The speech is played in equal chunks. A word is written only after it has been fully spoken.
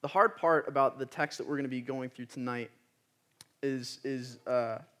The hard part about the text that we're going to be going through tonight is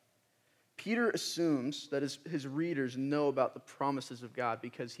Peter assumes that his readers know about the promises of God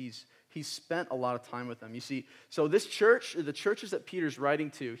because he's spent a lot of time with them. You see, so this church, the churches that Peter's writing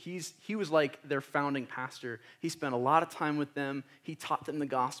to, he was like their founding pastor. He spent a lot of time with them. He taught them the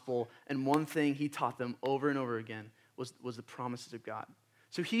gospel, and one thing he taught them over and over again was the promises of God.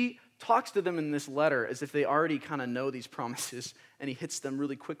 So he talks to them in this letter as if they already kind of know these promises, and he hits them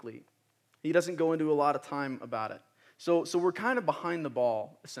really quickly. He doesn't go into a lot of time about it. So we're kind of behind the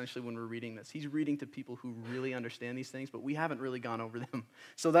ball, essentially, when we're reading this. He's reading to people who really understand these things, but we haven't really gone over them.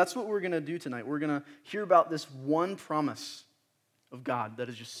 So that's what we're going to do tonight. We're going to hear about this one promise of God that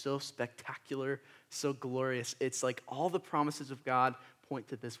is just so spectacular, so glorious. It's like all the promises of God point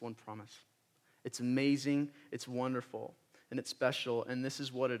to this one promise. It's amazing, it's wonderful, and it's special, and this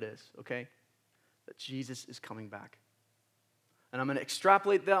is what it is, okay? That Jesus is coming back. And I'm going to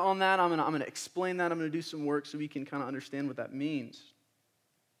extrapolate that on that. I'm going to explain that. I'm going to do some work so we can kind of understand what that means.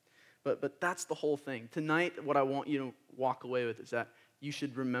 But that's the whole thing. Tonight, what I want you to walk away with is that you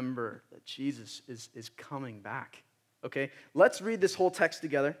should remember that Jesus is coming back. Okay? Let's read this whole text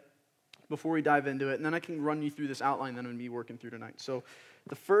together before we dive into it, and then I can run you through this outline that I'm going to be working through tonight. So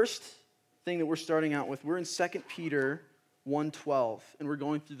the first thing that we're starting out with, we're in 2 Peter 1:12, and we're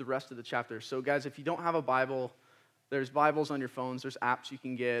going through the rest of the chapter. So guys, if you don't have a Bible, there's Bibles on your phones, there's apps you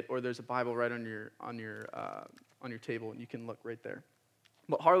can get, or there's a Bible right on your table, and you can look right there.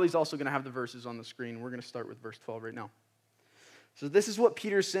 But Harley's also going to have the verses on the screen. We're going to start with verse 12 right now. So this is what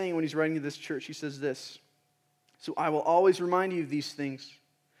Peter's saying when he's writing to this church. He says this, "So I will always remind you of these things,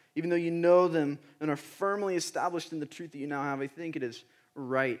 even though you know them and are firmly established in the truth that you now have. I think it is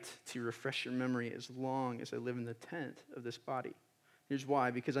right to refresh your memory as long as I live in the tent of this body. Here's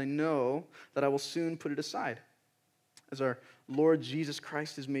why, because I know that I will soon put it aside, as our Lord Jesus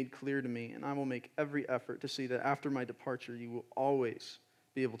Christ has made clear to me, and I will make every effort to see that after my departure you will always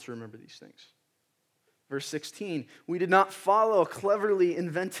be able to remember these things." Verse 16, "We did not follow cleverly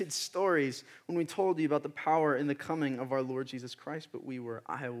invented stories when we told you about the power and the coming of our Lord Jesus Christ, but we were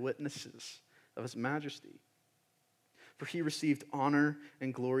eyewitnesses of his majesty. For he received honor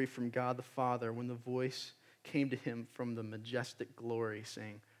and glory from God the Father when the voice came to him from the majestic glory,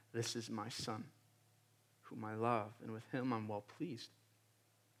 saying, 'This is my Son, whom I love, and with him I'm well pleased.'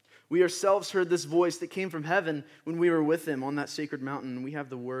 We ourselves heard this voice that came from heaven when we were with him on that sacred mountain, and we have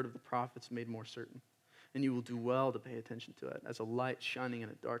the word of the prophets made more certain. And you will do well to pay attention to it, as a light shining in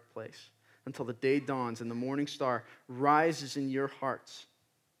a dark place, until the day dawns and the morning star rises in your hearts.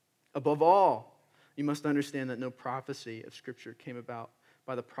 Above all, you must understand that no prophecy of Scripture came about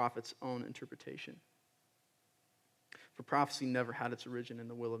by the prophet's own interpretation. For prophecy never had its origin in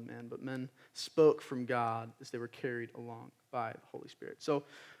the will of man, but men spoke from God as they were carried along by the Holy Spirit." So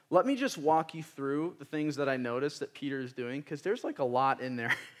let me just walk you through the things that I noticed that Peter is doing, because there's like a lot in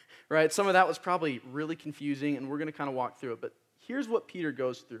there, right? Some of that was probably really confusing, and we're going to kind of walk through it. But here's what Peter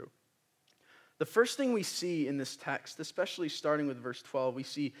goes through. The first thing we see in this text, especially starting with verse 12, we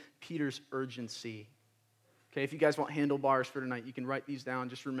see Peter's urgency. Okay, if you guys want handlebars for tonight, you can write these down.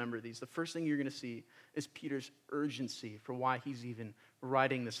 Just remember these. The first thing you're going to see is Peter's urgency for why he's even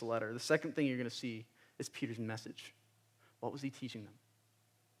writing this letter. The second thing you're going to see is Peter's message. What was he teaching them?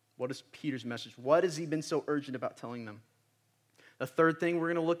 What is Peter's message? What has he been so urgent about telling them? The third thing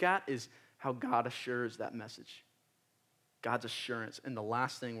we're going to look at is how God assures that message. God's assurance. And the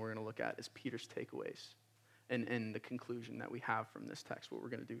last thing we're going to look at is Peter's takeaways and the conclusion that we have from this text, what we're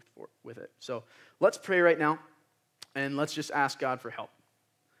going to do with it. So let's pray right now, and let's just ask God for help.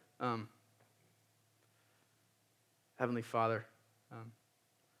 Heavenly Father,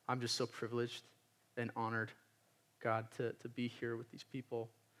 I'm just so privileged and honored, God, to be here with these people.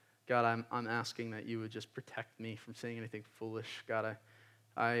 God, I'm asking that you would just protect me from saying anything foolish. God,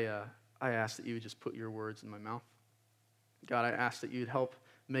 I ask that you would just put your words in my mouth. God, I ask that you would help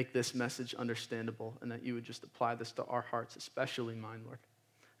make this message understandable, and that you would just apply this to our hearts, especially mine, Lord.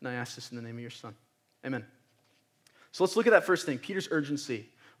 And I ask this in the name of your Son. Amen. So let's look at that first thing, Peter's urgency.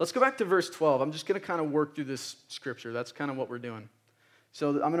 Let's go back to verse 12. I'm just going to kind of work through this scripture. That's kind of what we're doing. So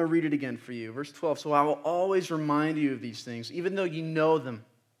I'm going to read it again for you. Verse 12, "So I will always remind you of these things, even though you know them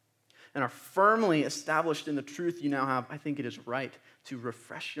and are firmly established in the truth you now have. I think it is right to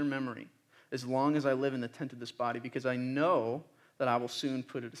refresh your memory as long as I live in the tent of this body, because I know that I will soon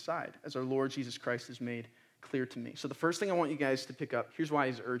put it aside, as our Lord Jesus Christ has made clear to me." So the first thing I want you guys to pick up, here's why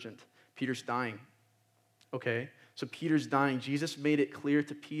he's urgent. Peter's dying. Okay? So Peter's dying. Jesus made it clear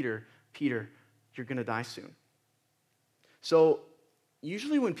to Peter, "Peter, you're going to die soon." So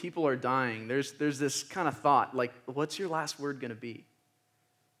usually when people are dying, there's this kind of thought, like, what's your last word going to be?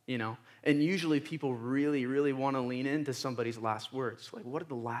 you know? And usually people really, really want to lean into somebody's last words. Like, what are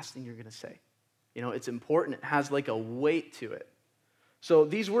the last thing you're going to say? You know, it's important. It has like a weight to it. So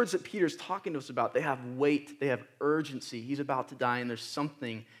these words that Peter's talking to us about, they have weight, they have urgency. He's about to die, and there's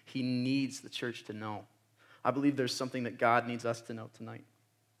something he needs the church to know. I believe there's something that God needs us to know tonight.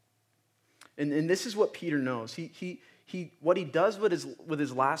 And this is what Peter knows. What he does with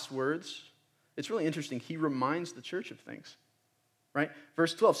his last words, it's really interesting. He reminds the church of things, right?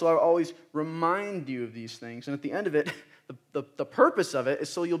 Verse 12, so I always remind you of these things. And at the end of it, the purpose of it is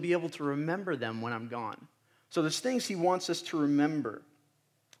so you'll be able to remember them when I'm gone. So there's things he wants us to remember.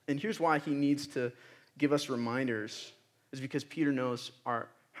 And here's why he needs to give us reminders, is because Peter knows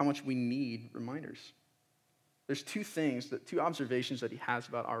how much we need reminders. There's two observations that he has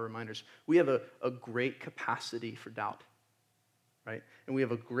about our reminders. We have a great capacity for doubt, right? And we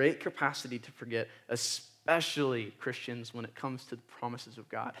have a great capacity to forget, especially Christians, when it comes to the promises of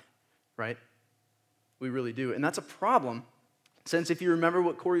God, right? We really do. And that's a problem, since if you remember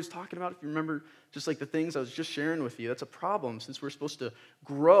what Corey was talking about, if you remember just like the things I was just sharing with you, that's a problem, since we're supposed to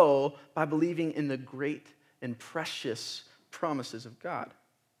grow by believing in the great and precious promises of God.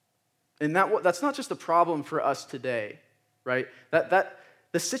 And that's not just a problem for us today, right?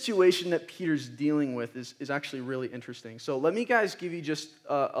 The situation that Peter's dealing with is actually really interesting. So let me, guys, give you just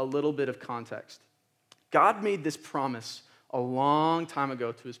a little bit of context. God made this promise a long time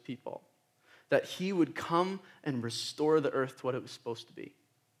ago to his people that he would come and restore the earth to what it was supposed to be,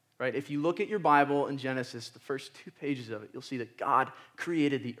 right? If you look at your Bible in Genesis, the first 2 pages of it, you'll see that God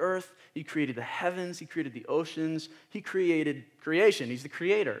created the earth, he created the heavens, he created the oceans, he created creation, he's the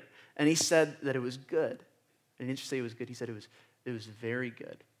creator. And he said that it was good. And he didn't just say it was good, he said it was very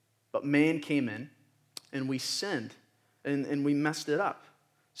good. But man came in, and we sinned, and we messed it up.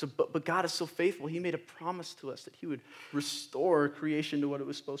 But God is so faithful, he made a promise to us that he would restore creation to what it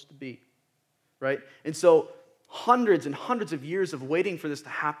was supposed to be, right? And so hundreds and hundreds of years of waiting for this to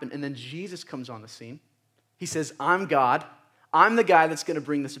happen, and then Jesus comes on the scene. He says, I'm God. I'm the guy that's going to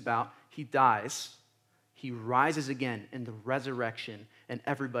bring this about. He dies. He rises again in the resurrection, and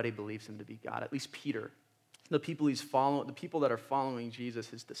everybody believes him to be God, at least Peter. The people the people that are following Jesus,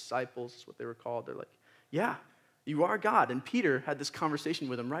 his disciples, is what they were called. They're like, yeah, you are God. And Peter had this conversation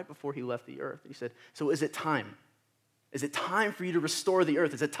with him right before he left the earth. He said, so is it time? Is it time for you to restore the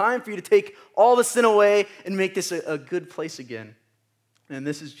earth? Is it time for you to take all the sin away and make this a good place again? And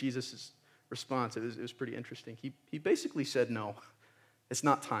this is Jesus' response. It was pretty interesting. He basically said, no, it's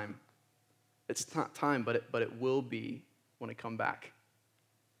not time. It's not time, but it will be when I come back.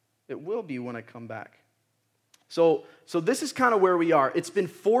 It will be when I come back. So this is kind of where we are. It's been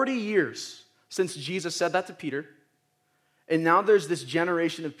 40 years since Jesus said that to Peter, and now there's this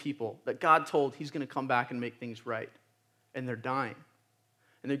generation of people that God told he's going to come back and make things right, and they're dying,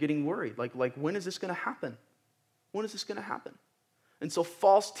 and they're getting worried. Like when is this going to happen? When is this going to happen? And so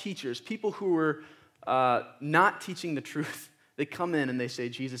false teachers, people who were not teaching the truth, they come in and they say,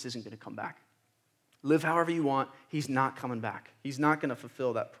 Jesus isn't going to come back. Live however you want. He's not coming back. He's not going to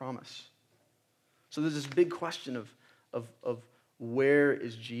fulfill that promise. So there's this big question of where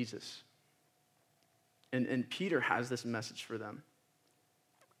is Jesus? And Peter has this message for them.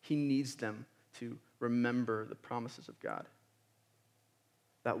 He needs them to remember the promises of God.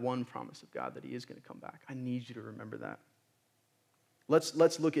 That one promise of God that he is going to come back. I need you to remember that.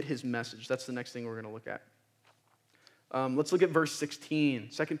 Let's look at his message. That's the next thing we're going to look at. Let's look at verse 16,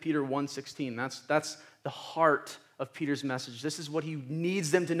 2 Peter 1:16. That's the heart of Peter's message. This is what he needs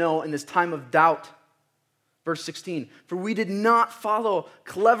them to know in this time of doubt. Verse 16, for we did not follow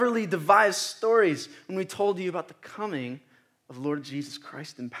cleverly devised stories when we told you about the coming of Lord Jesus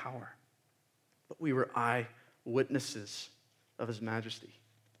Christ in power, but we were eyewitnesses of his majesty.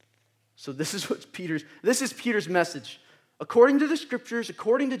 So this is Peter's message. According to the scriptures,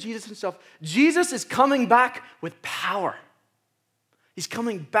 according to Jesus himself, Jesus is coming back with power. He's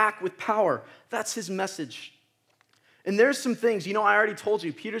coming back with power. That's his message. And there's some things, I already told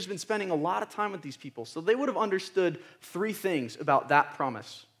you, Peter's been spending a lot of time with these people, so they would have understood 3 things about that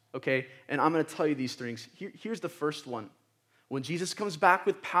promise, okay? And I'm going to tell you these things. Here's the first one. When Jesus comes back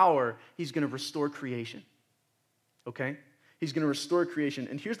with power, he's going to restore creation, okay? He's going to restore creation.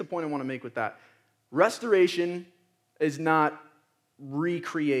 And here's the point I want to make with that. Restoration is not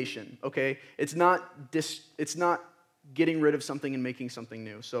recreation, okay? It's not getting rid of something and making something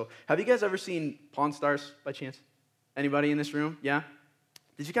new. So have you guys ever seen Pawn Stars by chance? Anybody in this room? Yeah?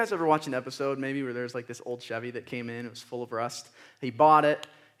 Did you guys ever watch an episode maybe where there's like this old Chevy that came in, it was full of rust. He bought it.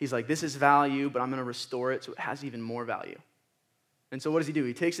 He's like, this is value, but I'm going to restore it so it has even more value. And so what does he do?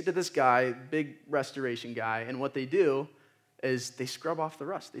 He takes it to this guy, big restoration guy, and what they do is they scrub off the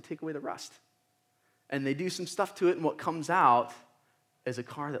rust. They take away the rust. And they do some stuff to it, and what comes out is a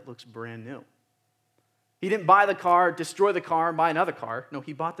car that looks brand new. He didn't buy the car, destroy the car, and buy another car. No,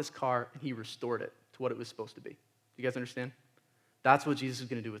 he bought this car, and he restored it to what it was supposed to be. You guys understand? That's what Jesus is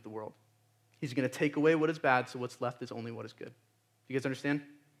going to do with the world. He's going to take away what is bad, so what's left is only what is good. You guys understand?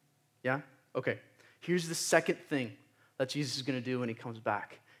 Yeah? Okay. Here's the second thing that Jesus is going to do when he comes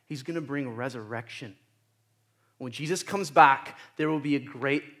back. He's going to bring resurrection. When Jesus comes back, there will be a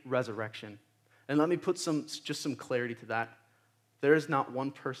great resurrection. And let me put just some clarity to that. There is not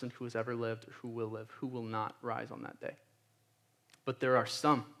one person who has ever lived or who will live who will not rise on that day. But there are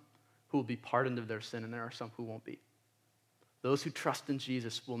some who will be pardoned of their sin, and there are some who won't be. Those who trust in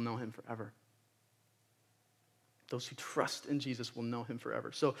Jesus will know him forever. Those who trust in Jesus will know him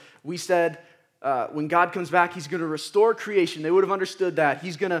forever. So we said when God comes back, he's going to restore creation. They would have understood that.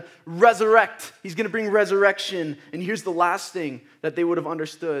 He's going to resurrect. He's going to bring resurrection. And here's the last thing that they would have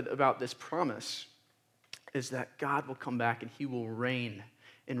understood about this promise is that God will come back and he will reign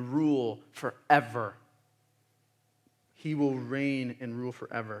and rule forever. He will reign and rule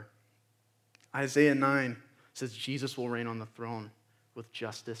forever. Isaiah 9 says Jesus will reign on the throne with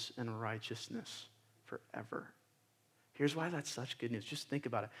justice and righteousness forever. Here's why that's such good news. Just think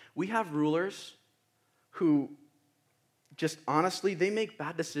about it. We have rulers who just honestly, they make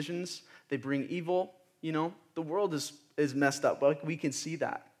bad decisions. They bring evil. You know, the world is messed up. Like, we can see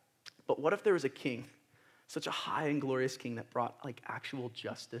that. But what if there was a king, such a high and glorious king that brought like actual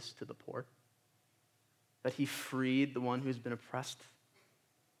justice to the poor? That he freed the one who's been oppressed?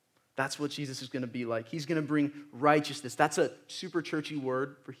 That's what Jesus is going to be like. He's going to bring righteousness. That's a super churchy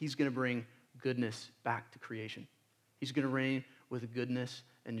word for he's going to bring goodness back to creation. He's going to reign with goodness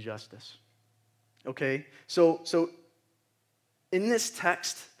and justice. Okay? So in this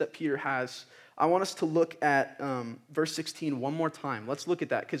text that Peter has, I want us to look at verse 16 one more time. Let's look at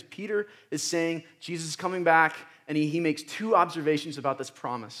that, because Peter is saying Jesus is coming back, and he makes two observations about this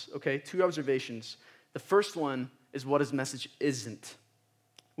promise. Okay? Two observations. The first one is what his message isn't.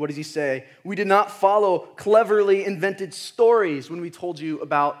 What does he say? We did not follow cleverly invented stories when we told you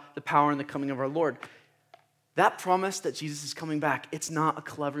about the power and the coming of our Lord. That promise that Jesus is coming back, it's not a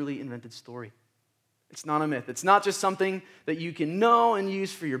cleverly invented story. It's not a myth. It's not just something that you can know and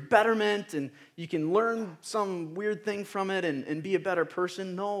use for your betterment and you can learn some weird thing from it and be a better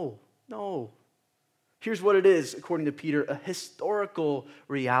person. No. Here's what it is, according to Peter, a historical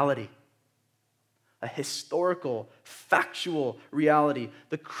reality. A historical, factual reality.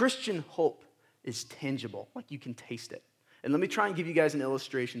 The Christian hope is tangible, like you can taste it. And let me try and give you guys an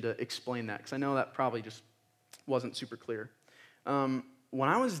illustration to explain that, because I know that probably just wasn't super clear. When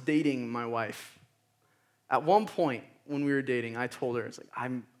I was dating my wife, at one point when we were dating, I told her, I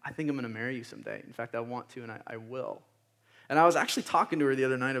think I'm going to marry you someday. In fact, I want to, and I will. And I was actually talking to her the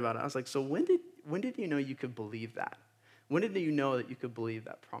other night about it. I was like, so when did you know you could believe that? When did you know that you could believe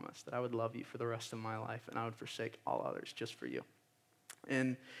that promise, that I would love you for the rest of my life and I would forsake all others just for you?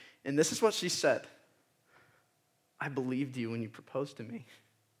 And this is what she said. I believed you when you proposed to me.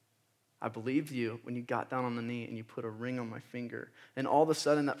 I believed you when you got down on the knee and you put a ring on my finger. And all of a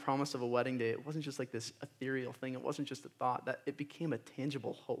sudden, that promise of a wedding day, it wasn't just like this ethereal thing. It wasn't just a thought. That it became a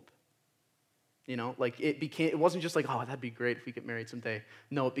tangible hope. You know, like it wasn't just like, oh, that'd be great if we get married someday.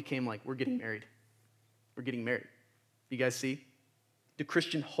 No, it became like, we're getting married. We're getting married. You guys see? The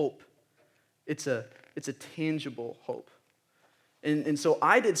Christian hope, it's a tangible hope. And so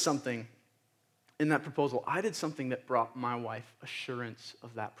I did something in that proposal. I did something that brought my wife assurance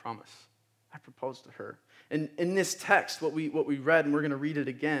of that promise. I proposed to her. And in this text, what we read, and we're going to read it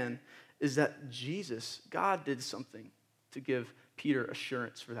again, is that Jesus, God did something to give Peter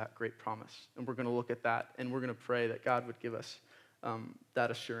assurance for that great promise. And we're going to look at that, and we're going to pray that God would give us that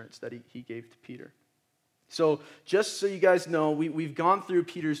assurance that he gave to Peter. So just so you guys know, we've gone through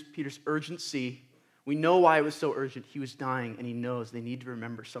Peter's urgency. We know why it was so urgent. He was dying, and he knows they need to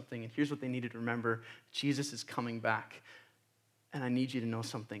remember something. And here's what they needed to remember. Jesus is coming back. And I need you to know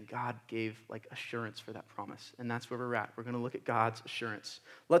something. God gave assurance for that promise. And that's where we're at. We're going to look at God's assurance.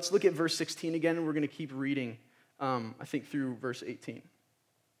 Let's look at verse 16 again, and we're going to keep reading, I think, through verse 18.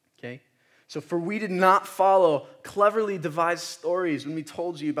 Okay? So, for we did not follow cleverly devised stories when we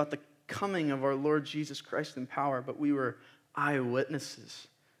told you about the coming of our Lord Jesus Christ in power, but we were eyewitnesses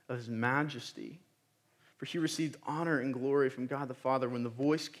of his majesty. For he received honor and glory from God the Father when the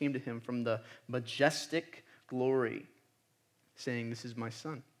voice came to him from the majestic glory, saying, "This is my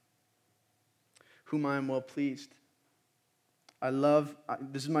Son, whom I am well pleased.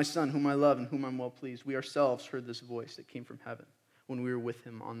 This is my Son, whom I love and whom I'm well pleased." We ourselves heard this voice that came from heaven when we were with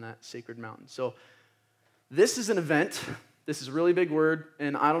him on that sacred mountain. So this is an event This is a really big word,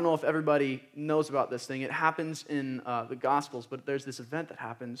 and I don't know if everybody knows about this thing. It happens in the Gospels, but there's this event that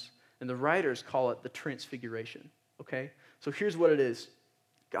happens, and the writers call it the Transfiguration, okay? So here's what it is.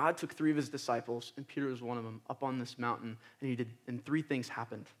 God took 3 of his disciples, and Peter was one of them, up on this mountain, and 3 things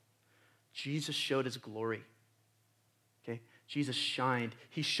happened. Jesus showed his glory, okay? Jesus shined.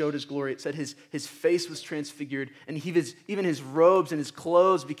 He showed his glory. It said his face was transfigured, and even his robes and his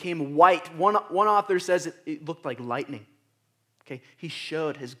clothes became white. One author says it looked like lightning. Okay, he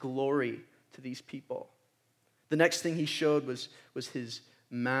showed his glory to these people. The next thing he showed was his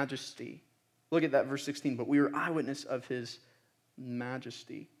majesty. Look at that, verse 16. But we were eyewitness of his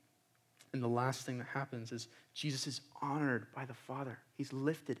majesty. And the last thing that happens is Jesus is honored by the Father. He's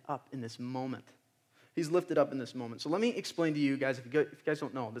lifted up in this moment. He's lifted up in this moment. So let me explain to you guys, if you guys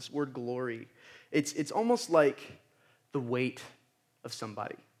don't know, this word glory, it's almost like the weight of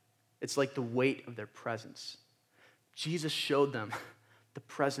somebody. It's like the weight of their presence. Jesus showed them the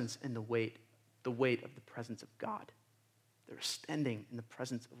presence and the weight of the presence of God. They were standing in the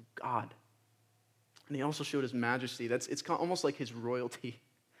presence of God. And he also showed his majesty. It's almost like his royalty.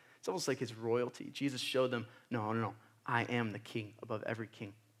 It's almost like his royalty. Jesus showed them, no, I am the king above every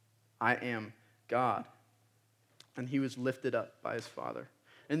king. I am God. And he was lifted up by his Father.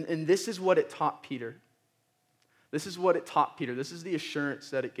 And this is what it taught Peter. This is what it taught Peter. This is the assurance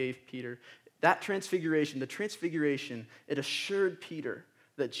that it gave Peter. That transfiguration, it assured Peter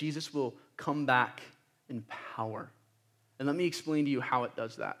that Jesus will come back in power. And let me explain to you how it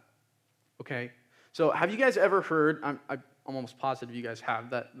does that. Okay? So have you guys ever heard, I'm almost positive you guys have,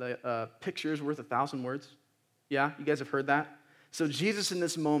 that the picture is worth 1,000 words? Yeah? You guys have heard that? So Jesus in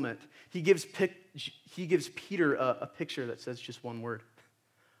this moment, he gives Peter a picture that says just one word.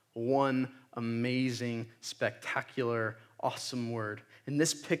 One amazing, spectacular, awesome word. In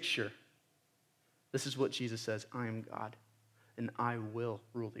this picture, this is what Jesus says, I am God, and I will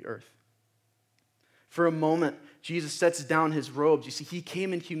rule the earth. For a moment, Jesus sets down his robes. You see, he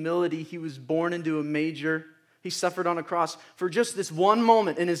came in humility. He was born into a manger. He suffered on a cross. For just this one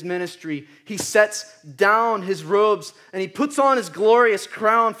moment in his ministry, he sets down his robes and he puts on his glorious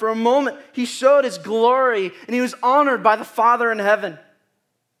crown. For a moment, he showed his glory and he was honored by the Father in heaven.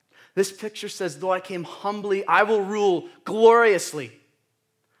 This picture says, though I came humbly, I will rule gloriously.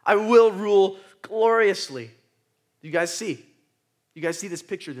 I will rule gloriously. You guys see? You guys see this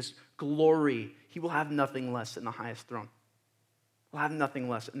picture, this glory? He will have nothing less than the highest throne. He'll have nothing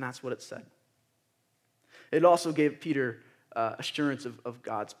less, and that's what it said. It also gave Peter assurance of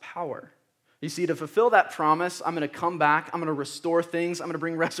God's power. You see, to fulfill that promise, I'm going to come back, I'm going to restore things, I'm going to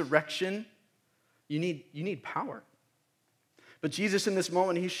bring resurrection. You need power. But Jesus in this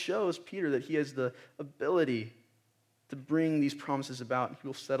moment, he shows Peter that he has the ability to bring these promises about, and he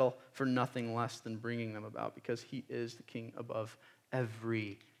will settle for nothing less than bringing them about because he is the king above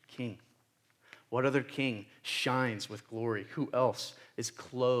every king. What other king shines with glory? Who else is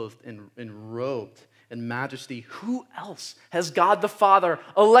clothed and robed in majesty? Who else has God the Father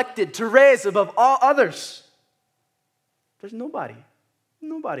elected to raise above all others? There's nobody.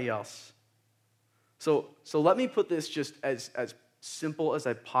 Nobody else. So let me put this just as simple as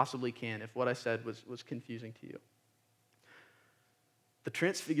I possibly can if what I said was confusing to you. The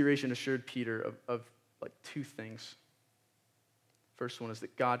transfiguration assured Peter of like 2 things. First one is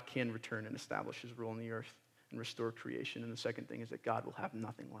that God can return and establish his rule on the earth and restore creation. And the second thing is that God will have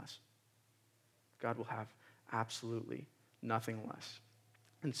nothing less. God will have absolutely nothing less.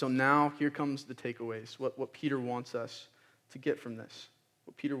 And so now here comes the takeaways, what Peter wants us to get from this.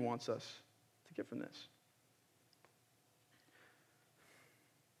 What Peter wants us to get from this.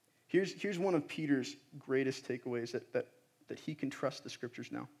 Here's one of Peter's greatest takeaways, that he can trust the scriptures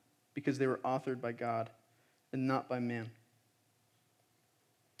now because they were authored by God and not by man.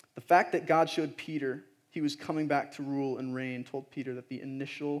 The fact that God showed Peter he was coming back to rule and reign told Peter that the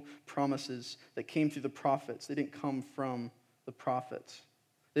initial promises that came through the prophets, they didn't come from the prophets.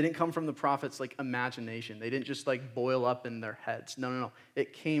 They didn't come from the prophets like imagination. They didn't just like boil up in their heads. No.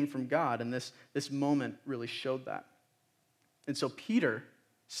 It came from God, and this moment really showed that. And so Peter,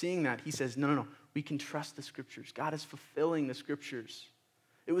 seeing that, he says, no. We can trust the scriptures. God is fulfilling the scriptures.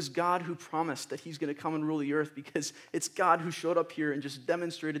 It was God who promised that he's going to come and rule the earth because it's God who showed up here and just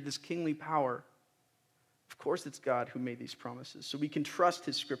demonstrated this kingly power. Of course, it's God who made these promises. So we can trust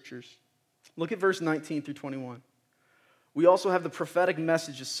his scriptures. Look at verse 19 through 21. We also have the prophetic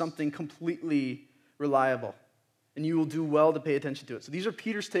message as something completely reliable, and you will do well to pay attention to it. So these are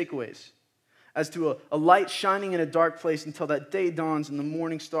Peter's takeaways. As to a light shining in a dark place until that day dawns and the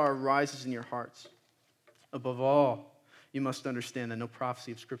morning star rises in your hearts. Above all, You must understand that no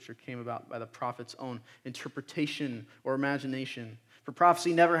prophecy of Scripture came about by the prophet's own interpretation or imagination. For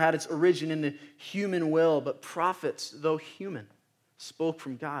prophecy never had its origin in the human will, but prophets, though human, spoke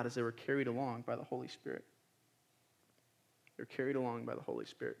from God as they were carried along by the Holy Spirit. They're carried along by the Holy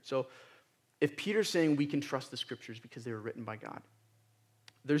Spirit. So if Peter's saying we can trust the Scriptures because they were written by God,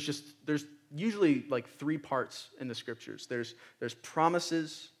 there's usually like three parts in the Scriptures. There's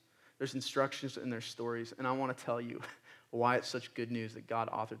promises, there's instructions, and there's stories. And I want to tell you why it's such good news that God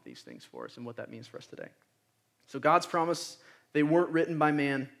authored these things for us and what that means for us today. So God's promise, they weren't written by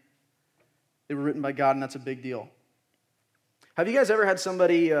man. They were written by God, and that's a big deal. Have you guys ever had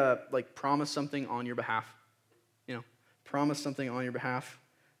somebody promise something on your behalf? Promise something on your behalf.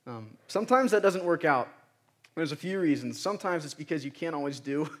 Sometimes that doesn't work out. There's a few reasons. Sometimes it's because you can't always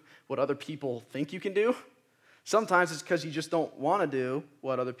do what other people think you can do. Sometimes it's because you just don't want to do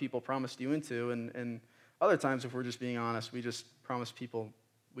what other people promised you into. And other times, if we're just being honest, we just promise people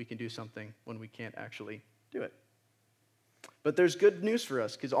we can do something when we can't actually do it. But there's good news for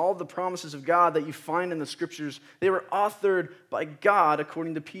us, because all the promises of God that you find in the Scriptures, they were authored by God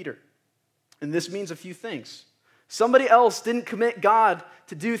according to Peter. And this means a few things. Somebody else didn't commit God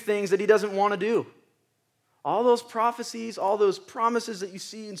to do things that he doesn't want to do. All those prophecies, all those promises that you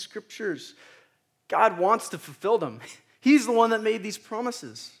see in Scriptures, God wants to fulfill them. He's the one that made these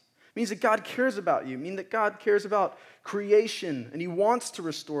promises. It means that God cares about you. It means that God cares about creation, and he wants to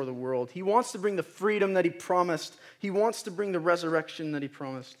restore the world. He wants to bring the freedom that he promised. He wants to bring the resurrection that he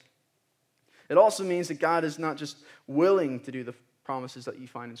promised. It also means that God is not just willing to do the promises that you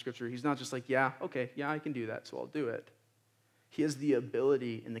find in Scripture. He's not just like, yeah, I can do that, so I'll do it. He has the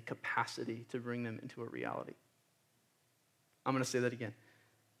ability and the capacity to bring them into a reality. I'm going to say that again.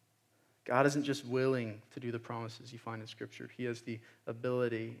 God isn't just willing to do the promises you find in Scripture. He has the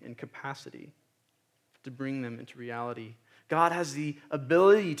ability and capacity to bring them into reality. God has the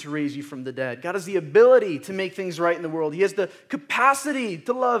ability to raise you from the dead. God has the ability to make things right in the world. He has the capacity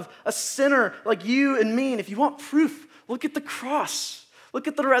to love a sinner like you and me. And if you want proof, look at the cross. Look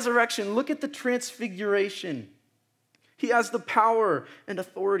at the resurrection. Look at the transfiguration. He has the power and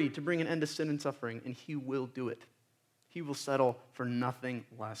authority to bring an end to sin and suffering, and he will do it. He will settle for nothing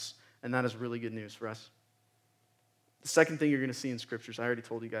less, and that is really good news for us. The second thing you're going to see in Scriptures, I already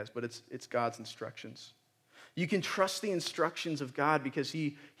told you guys, but it's God's instructions. You can trust the instructions of God because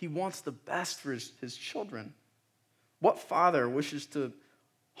he wants the best for his children. What father wishes to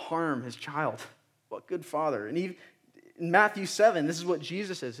harm his child? What good father? And in Matthew 7, this is what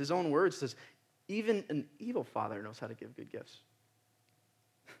Jesus says. His own words says, even an evil father knows how to give good gifts.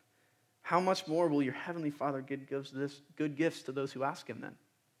 How much more will your heavenly Father give good gifts to those who ask him then?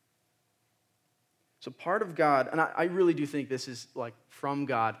 So part of God, and I really do think this is like from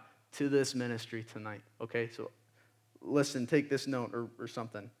God to this ministry tonight, okay? So listen, take this note or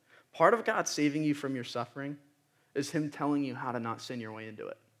something. Part of God saving you from your suffering is him telling you how to not sin your way into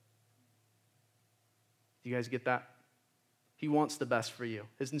it. Do you guys get that? He wants the best for you.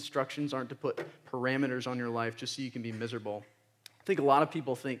 His instructions aren't to put parameters on your life just so you can be miserable. I think a lot of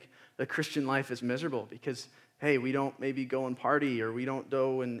people think the Christian life is miserable because, hey, we don't maybe go and party or we don't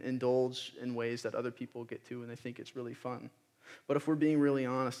go and indulge in ways that other people get to and they think it's really fun. But if we're being really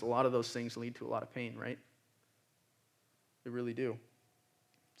honest, a lot of those things lead to a lot of pain, right? They really do.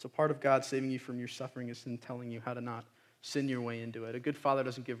 So part of God saving you from your suffering is in telling you how to not sin your way into it. A good father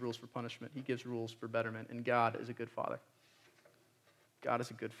doesn't give rules for punishment. He gives rules for betterment, and God is a good father. God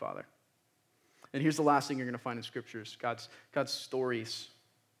is a good father. And here's the last thing you're going to find in Scriptures, God's stories.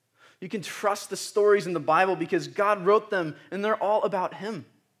 You can trust the stories in the Bible because God wrote them, and they're all about him.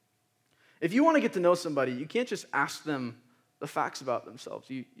 If you want to get to know somebody, you can't just ask them the facts about themselves.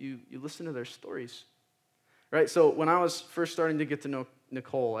 You listen to their stories, right? So when I was first starting to get to know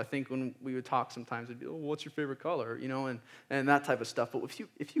Nicole, I think when we would talk sometimes, it'd be, oh, what's your favorite color? And that type of stuff. But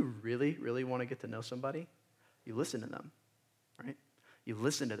if you really, really want to get to know somebody, you listen to them, right? You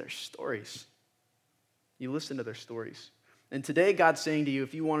listen to their stories. You listen to their stories. And today, God's saying to you,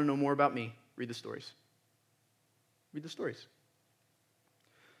 if you want to know more about me, read the stories. Read the stories.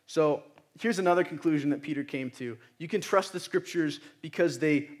 So here's another conclusion that Peter came to. You can trust the Scriptures because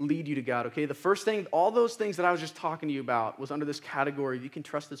they lead you to God, okay? The first thing, all those things that I was just talking to you about was under this category. You can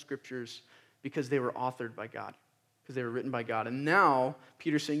trust the Scriptures because they were authored by God, because they were written by God. And now,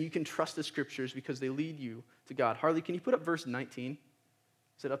 Peter's saying you can trust the Scriptures because they lead you to God. Harley, can you put up verse 19?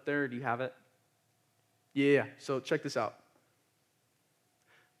 Is it up there, or do you have it? Yeah, so check this out.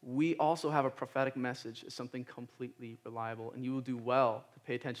 We also have a prophetic message as something completely reliable, and you will do well to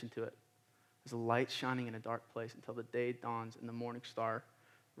pay attention to it. There's a light shining in a dark place until the day dawns and the morning star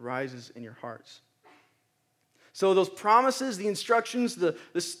rises in your hearts. So those promises, the instructions, the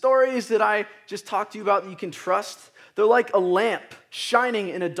stories that I just talked to you about that you can trust, they're like a lamp shining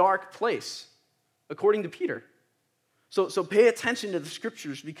in a dark place, according to Peter. So pay attention to the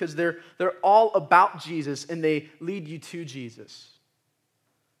scriptures because they're all about Jesus and they lead you to Jesus.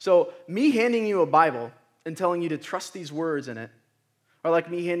 So me handing you a Bible and telling you to trust these words in it are like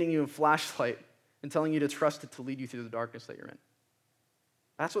me handing you a flashlight and telling you to trust it to lead you through the darkness that you're in.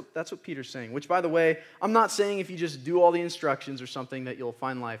 That's what Peter's saying, which, by the way, I'm not saying if you just do all the instructions or something that you'll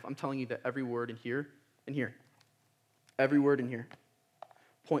find life. I'm telling you that every word in here and here, every word in here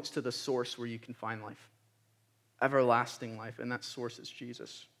points to the source where you can find life, everlasting life, and that source is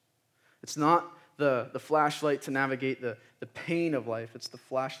Jesus. It's not the flashlight to navigate the pain of life. It's the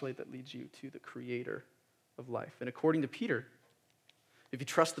flashlight that leads you to the creator of life. And according to Peter, if you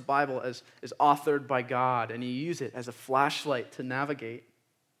trust the Bible as authored by God and you use it as a flashlight to navigate,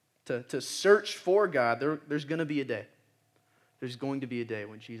 to search for God, there's going to be a day. There's going to be a day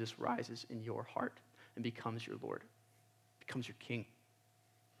when Jesus rises in your heart and becomes your Lord, becomes your King.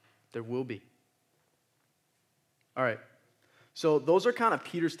 There will be. All right. So those are kind of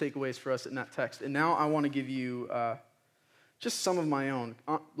Peter's takeaways for us in that text. And now I want to give you just some of my own,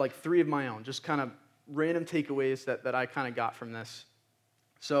 like 3 of my own, just kind of random takeaways that I kind of got from this.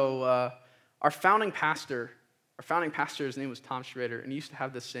 So our founding pastor, his name was Tom Schrader, and he used to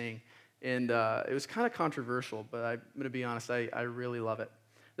have this saying, and it was kind of controversial, but I'm going to be honest, I really love it.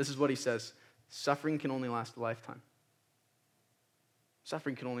 This is what he says: suffering can only last a lifetime.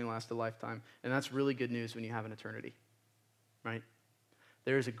 Suffering can only last a lifetime, and that's really good news when you have an eternity, right?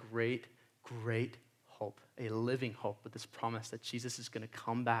 There is a great, great hope, a living hope with this promise that Jesus is going to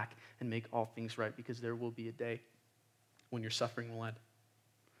come back and make all things right, because there will be a day when your suffering will end.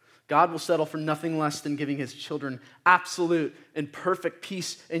 God will settle for nothing less than giving his children absolute and perfect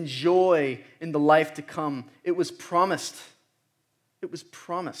peace and joy in the life to come. It was promised. It was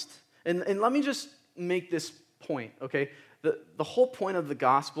promised. And let me just make this point, okay? The whole point of the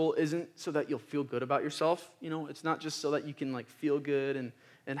gospel isn't so that you'll feel good about yourself. You know, it's not just so that you can like feel good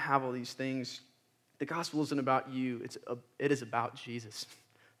and have all these things. The gospel isn't about you. It is about Jesus.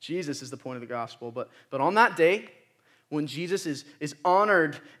 Jesus is the point of the gospel. But on that day, when Jesus is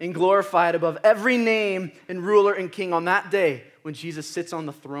honored and glorified above every name and ruler and king, on that day, when Jesus sits on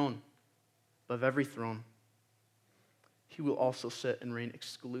the throne, above every throne, he will also sit and reign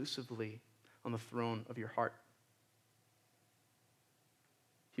exclusively on the throne of your heart.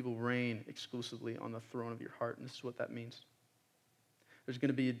 He will reign exclusively on the throne of your heart, and this is what that means. There's going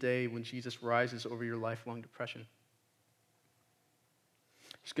to be a day when Jesus rises over your lifelong depression.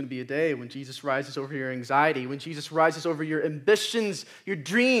 There's going to be a day when Jesus rises over your anxiety, when Jesus rises over your ambitions, your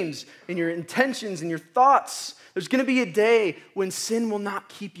dreams, and your intentions and your thoughts. There's going to be a day when sin will not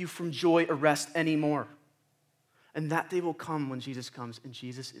keep you from joy or rest anymore. And that day will come when Jesus comes, and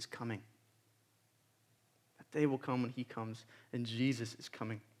Jesus is coming. That day will come when he comes, and Jesus is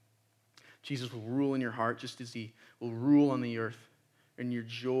coming. Jesus will rule in your heart just as he will rule on the earth, and your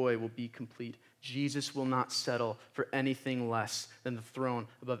joy will be complete. Jesus will not settle for anything less than the throne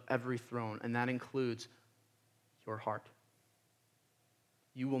above every throne, and that includes your heart.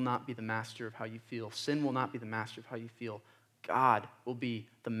 You will not be the master of how you feel. Sin will not be the master of how you feel. God will be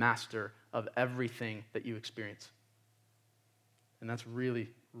the master of everything that you experience. And that's really,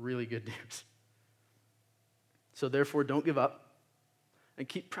 really good news. So therefore, don't give up. And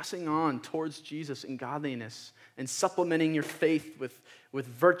keep pressing on towards Jesus in godliness and supplementing your faith with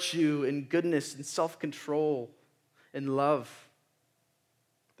virtue and goodness and self-control and love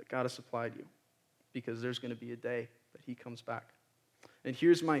that God has supplied you, because there's going to be a day that he comes back. And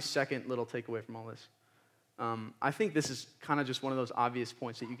here's my second little takeaway from all this. I think this is kind of just one of those obvious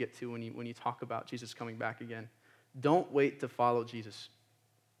points that you get to when you talk about Jesus coming back again. Don't wait to follow Jesus.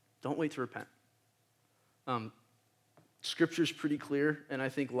 Don't wait to repent. Scripture's pretty clear, and I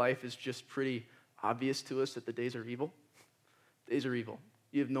think life is just pretty obvious to us that the days are evil. Days are evil.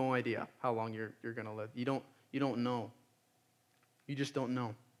 You have no idea how long you're going to live. You don't know. You just don't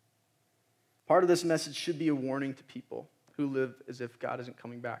know. Part of this message should be a warning to people who live as if God isn't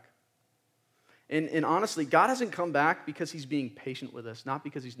coming back. And honestly, God hasn't come back because he's being patient with us, not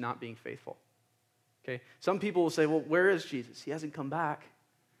because he's not being faithful. Okay? Some people will say, well, where is Jesus? He hasn't come back.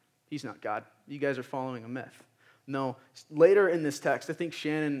 He's not God. You guys are following a myth. No, later in this text, I think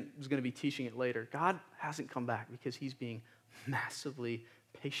Shannon is going to be teaching it later. God hasn't come back because he's being massively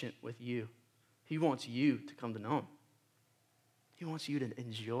patient with you. He wants you to come to know him. He wants you to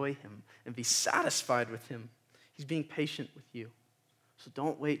enjoy him and be satisfied with him. He's being patient with you. So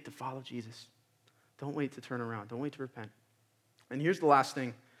don't wait to follow Jesus. Don't wait to turn around. Don't wait to repent. And here's the last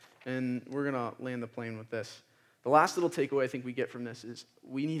thing, and we're going to land the plane with this. The last little takeaway I think we get from this is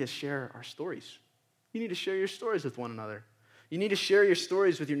we need to share our stories. You need to share your stories with one another. You need to share your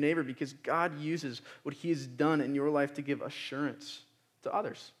stories with your neighbor because God uses what he has done in your life to give assurance to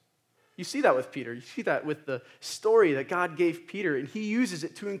others. You see that with Peter. You see that with the story that God gave Peter, and he uses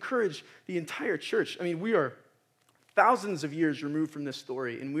it to encourage the entire church. I mean, we are thousands of years removed from this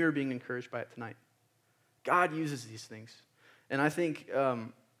story, and we are being encouraged by it tonight. God uses these things. And I think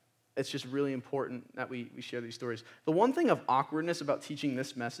it's just really important that we share these stories. The one thing of awkwardness about teaching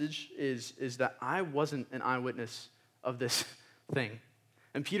this message is that I wasn't an eyewitness of this thing.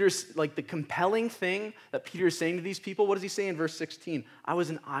 And Peter's, like, the compelling thing that Peter is saying to these people, what does he say in verse 16? I was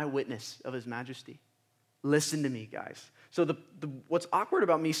an eyewitness of his majesty. Listen to me, guys. So what's awkward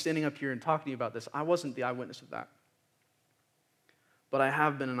about me standing up here and talking to you about this, I wasn't the eyewitness of that. But I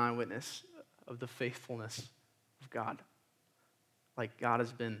have been an eyewitness of the faithfulness of God. Like, God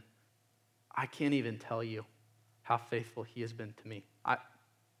has been, I can't even tell you how faithful he has been to me.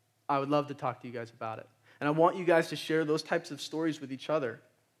 I would love to talk to you guys about it. And I want you guys to share those types of stories with each other.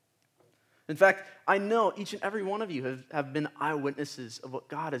 In fact, I know each and every one of you have been eyewitnesses of what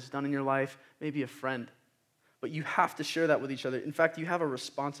God has done in your life, maybe a friend. But you have to share that with each other. In fact, you have a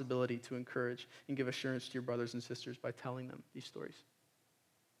responsibility to encourage and give assurance to your brothers and sisters by telling them these stories.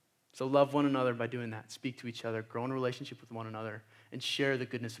 So love one another by doing that. Speak to each other, grow in a relationship with one another, and share the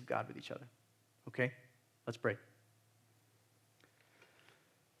goodness of God with each other. Okay? Let's pray.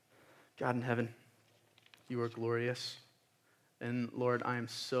 God in heaven, you are glorious. And Lord, I am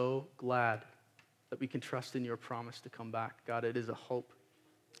so glad that we can trust in your promise to come back. God, it is a hope.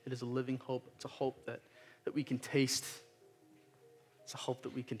 It is a living hope. It's a hope that we can taste. It's a hope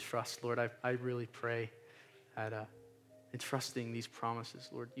that we can trust. Lord, I really pray that in trusting these promises,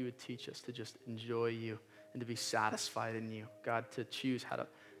 Lord, you would teach us to just enjoy you and to be satisfied in you. God, to choose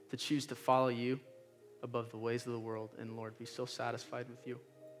to follow you above the ways of the world. And Lord, be so satisfied with you.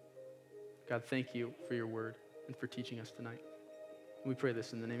 God, thank you for your word and for teaching us tonight. We pray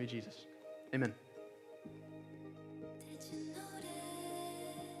this in the name of Jesus. Amen.